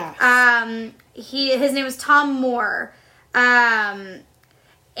 Tejas. His name was Tom Moore. And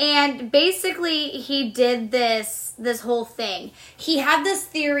basically he did this whole thing. He had this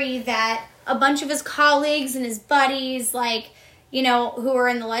theory that a bunch of his colleagues and his buddies, like, you know, who were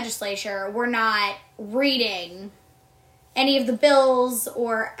in the legislature, were not reading any of the bills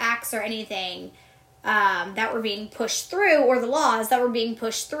or acts or anything that were being pushed through, or the laws that were being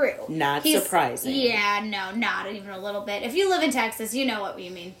pushed through. Not surprising. Yeah, no, not even a little bit. If you live in Texas, you know what we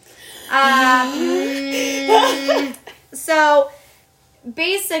mean. So,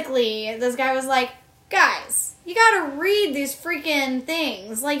 basically, this guy was like, guys, you gotta read these freaking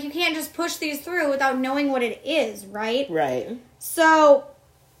things. Like, you can't just push these through without knowing what it is, right? Right. So,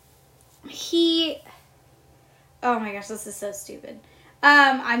 oh my gosh, this is so stupid.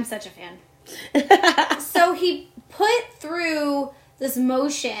 I'm such a fan. So he put through this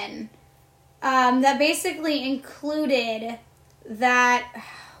motion that basically included that.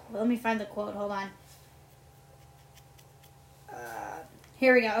 Let me find the quote. Hold on.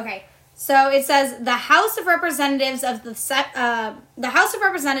 Here we go. Okay. So it says the House of Representatives of the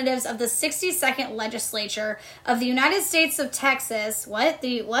 62nd Legislature of the United States of Texas. What?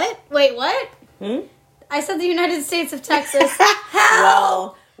 Wait, what? I said the United States of Texas.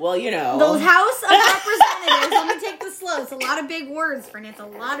 Well, you know. The House of Representatives. Let me take this slow. It's a lot of big words, Brittany. It's a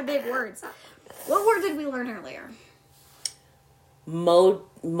lot of big words. What word did we learn earlier?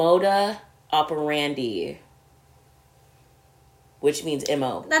 Moda operandi. Which means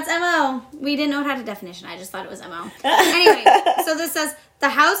M.O. That's M.O. We didn't know it had a definition. I just thought it was M.O. Anyway, so this says, the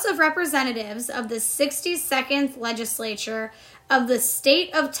House of Representatives of the 62nd Legislature of the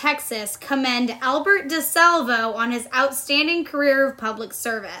state of Texas commend Albert DeSalvo on his outstanding career of public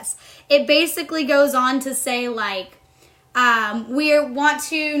service. It basically goes on to say, like, we want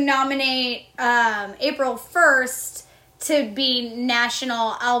to nominate April 1st to be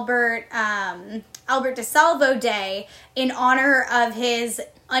National Albert DeSalvo Day in honor of his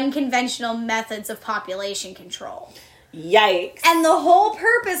unconventional methods of population control. Yikes. And the whole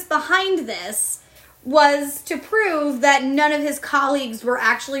purpose behind this was to prove that none of his colleagues were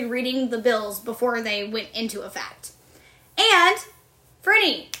actually reading the bills before they went into effect. And,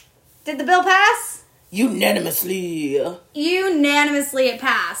 Frinny, did the bill pass? Unanimously it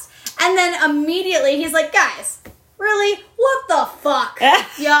passed. And then immediately he's like, guys, really? What the fuck?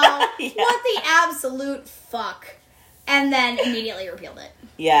 Y'all? Yeah. What the absolute fuck? And then immediately repealed it.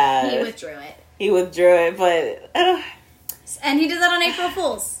 Yeah. He withdrew it. But... and he did that on April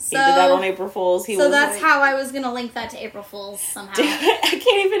Fool's. He did that on April Fool's. So that's like, how I was going to link that to April Fool's somehow. I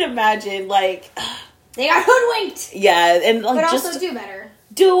can't even imagine, like... They got hoodwinked! Yeah, and like, but just... also do better.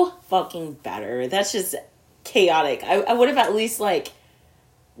 Do fucking better. That's just chaotic. I would have at least, like,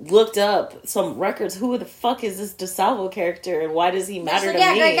 looked up some records. Who the fuck is this DeSalvo character, and why does he matter to me?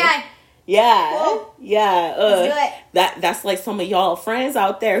 Yeah, great guy. Yeah. Cool. Yeah. Let's do it. That's like some of y'all friends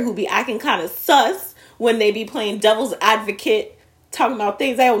out there who be acting kind of sus when they be playing devil's advocate, talking about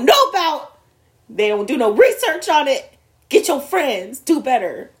things they don't know about. They don't do no research on it. Get your friends. Do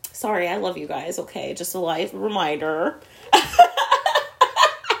better. Sorry, I love you guys. Okay, just a life reminder.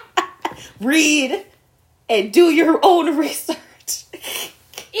 Read and do your own research.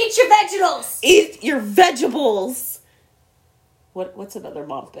 Eat your vegetables. Eat your vegetables. What's another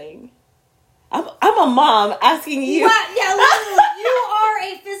mom thing? I'm a mom asking you. What? Yeah, literally, you are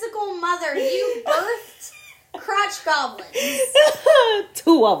a physical mother. You birthed crotch goblins.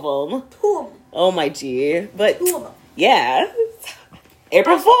 2 of them. 2 of them. Oh my G. But 2 of them. Yeah.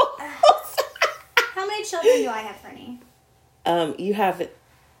 April Fool. How many children do I have, Fernie? You have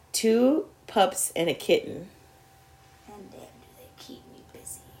 2 pups and a kitten. And damn, do they keep me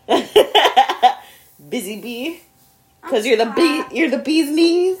busy. Busy bee? Because you're the bee. You're the bee's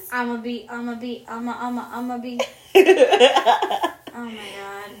knees. I'm a bee. Oh my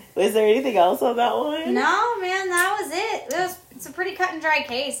god. Was there anything else on that one? No, man, that was it. It's a pretty cut and dry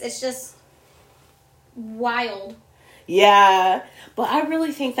case. It's just wild. Yeah, but I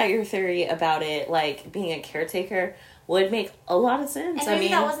really think that your theory about it, like being a caretaker, would make a lot of sense. And maybe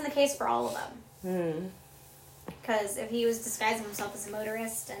that wasn't the case for all of them. Because if he was disguising himself as a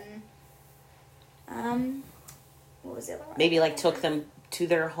motorist and, what was the other one? Maybe like took them to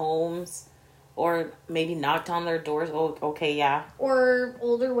their homes, or maybe knocked on their doors. Oh, okay, yeah. Or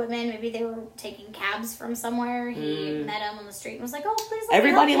older women, maybe they were taking cabs from somewhere. He met them on the street and was like, "Oh, please let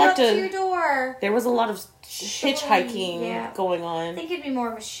me help you up to your door." There was a lot of hitchhiking going on. I think it'd be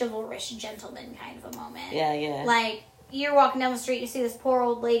more of a chivalrous gentleman kind of a moment. Yeah, yeah. Like, you're walking down the street, you see this poor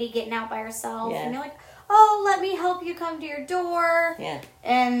old lady getting out by herself, and you're like, "Oh, let me help you come to your door." Yeah.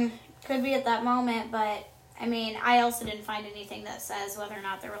 And could be at that moment, but I mean, I also didn't find anything that says whether or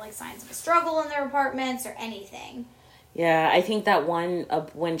not there were like signs of a struggle in their apartments or anything. Yeah, I think that one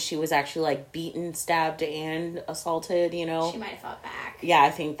when she was actually like beaten, stabbed, and assaulted, you know. She might have fought back. Yeah, I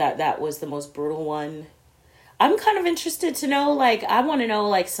think that was the most brutal one. I'm kind of interested to know, like, I want to know,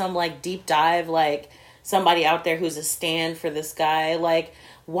 like, some, like, deep dive, like, somebody out there who's a stand for this guy. Like,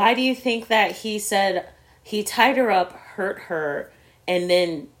 why do you think that he said he tied her up, hurt her, and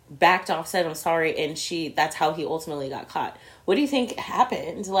then backed off, said I'm sorry, and that's how he ultimately got caught? What do you think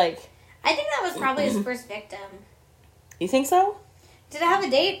happened? Like, I think that was probably his first victim. You think so? Did it have a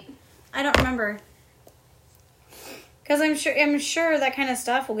date? I don't remember. Because I'm sure that kind of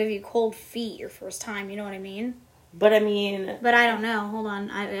stuff will give you cold feet your first time. You know what I mean? But I mean... But I don't know. Hold on.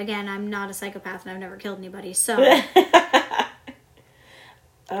 I'm not a psychopath and I've never killed anybody. So...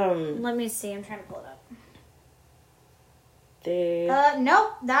 let me see. I'm trying to pull it up.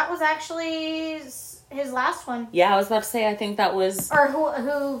 Nope. That was actually his last one. Yeah, I was about to say, I think that was... Or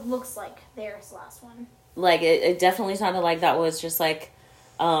who looks like theirs last one. Like, it definitely sounded like that was just like...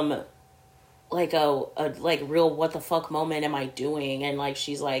 like a like real what the fuck moment am I doing, and like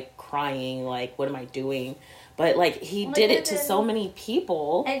she's like crying, like what am I doing, but like he did it to so many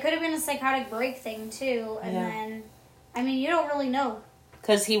people. It could have been a psychotic break thing too, and then I mean you don't really know,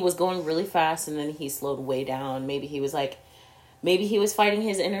 because he was going really fast and then he slowed way down. Maybe he was fighting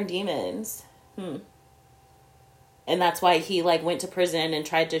his inner demons, and that's why he like went to prison and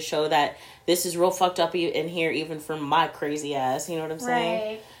tried to show that this is real fucked up in here, even for my crazy ass. You know what I'm saying?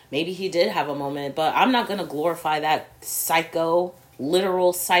 Right. Maybe he did have a moment, but I'm not going to glorify that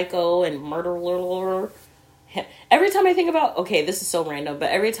literal psycho and murderer. Every time I think about, okay, this is so random, but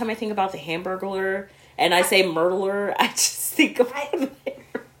every time I think about the Hamburglar and I say murderer, I just think of... Okay,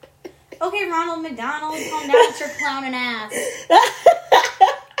 Ronald McDonald, calm down with your clowning ass.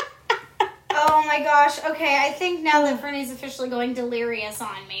 Oh my gosh, okay, I think now that Fernie's officially going delirious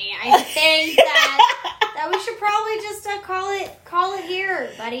on me, I think that we should probably just call it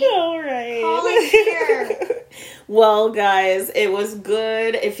here, buddy. All right. Call it here. Well, guys, it was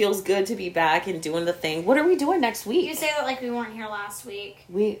good. It feels good to be back and doing the thing. What are we doing next week? You say that like we weren't here last week.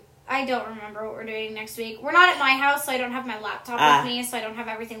 I don't remember what we're doing next week. We're not at my house, so I don't have my laptop with me, so I don't have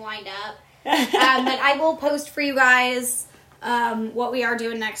everything lined up. But I will post for you guys what we are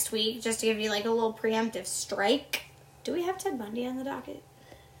doing next week, just to give you like a little preemptive strike. Do we have Ted Bundy on the docket?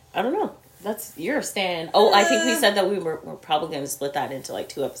 I don't know. That's your stand. Oh, I think we said that we're probably going to split that into like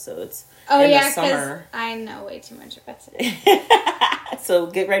 2 episodes. Oh, yeah, because I know way too much about it. So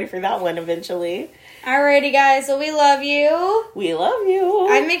get ready for that one eventually. Alrighty, guys. So we love you. We love you.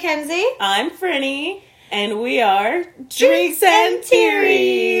 I'm Mackenzie. I'm Frenny. And we are Drinks and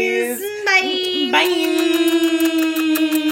Theories. Bye. Bye.